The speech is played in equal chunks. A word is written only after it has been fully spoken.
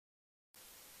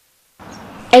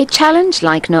A challenge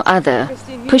like no other,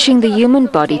 pushing the human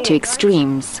body to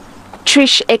extremes.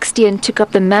 Trish Eksteen took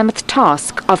up the mammoth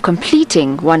task of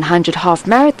completing 100 half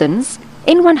marathons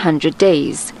in 100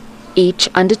 days, each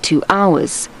under 2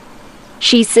 hours.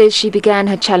 She says she began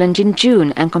her challenge in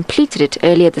June and completed it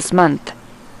earlier this month.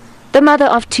 The mother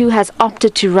of two has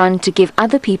opted to run to give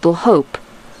other people hope,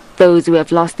 those who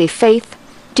have lost their faith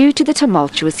due to the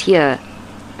tumultuous year,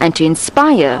 and to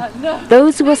inspire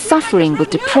those who are suffering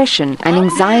with depression and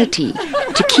anxiety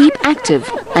to keep active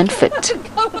and fit.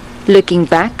 Looking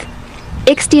back,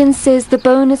 Eksteen says the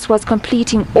bonus was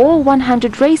completing all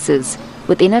 100 races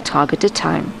within a targeted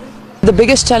time. The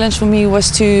biggest challenge for me was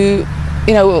to,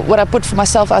 what I put for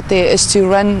myself out there is to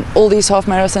run all these half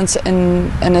marathons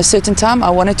in a certain time. I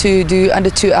wanted to do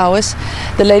under 2 hours.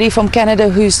 The lady from Canada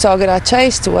whose target I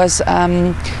chased was,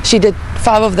 she did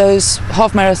 5 of those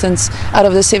half marathons out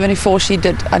of the 74 she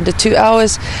did under 2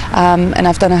 hours, and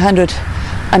I've done 100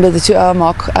 under the 2 hour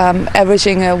mark,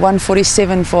 averaging a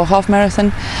 1:47 for a half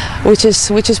marathon, which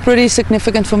is pretty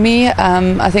significant for me.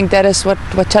 I think that is what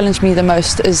challenged me the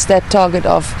most, is that target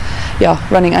of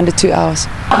running under 2 hours.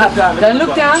 Don't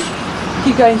look down.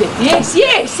 Keep going there. Yes,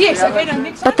 yes, yes. Okay, no,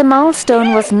 next. But the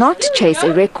milestone was not to chase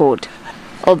a record.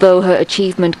 Although her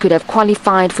achievement could have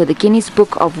qualified for the Guinness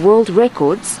Book of World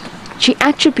Records, she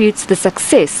attributes the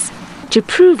success to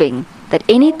proving that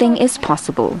anything is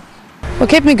possible. What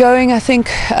kept me going, I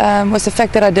think, was the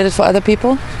fact that I did it for other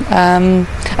people.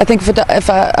 I think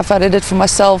if I did it for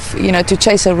myself, to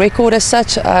chase a record as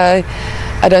such,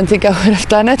 I don't think I would have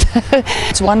done it.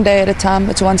 It's one day at a time,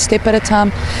 it's one step at a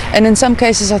time, and in some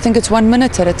cases I think it's 1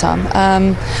 minute at a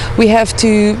time. We have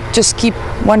to just keep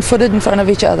one-footed in front of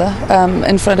each other,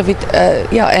 and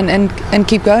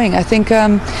keep going. I think,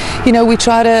 we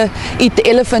try to eat the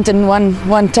elephant in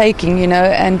one taking,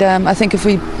 and I think if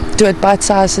we do it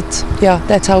bite-sized,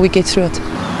 that's how we get through it.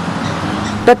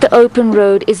 But the open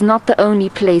road is not the only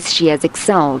place she has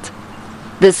excelled.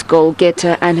 This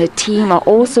goal-getter and her team are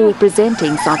also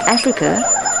representing South Africa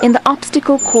in the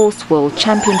Obstacle Course World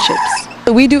Championships.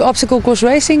 We do obstacle course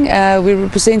racing. We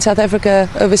represent South Africa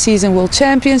overseas in World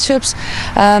Championships.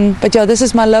 But this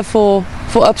is my love for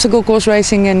obstacle course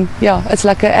racing, and it's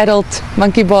like an adult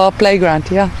monkey bar playground.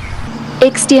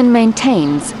 Eksteen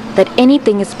maintains that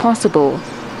anything is possible,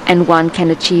 and one can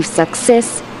achieve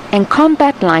success and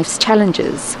combat life's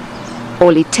challenges.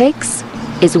 All it takes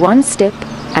is one step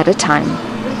at a time.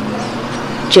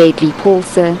 Jayed-Leigh,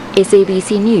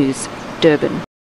 SABC News, Durban.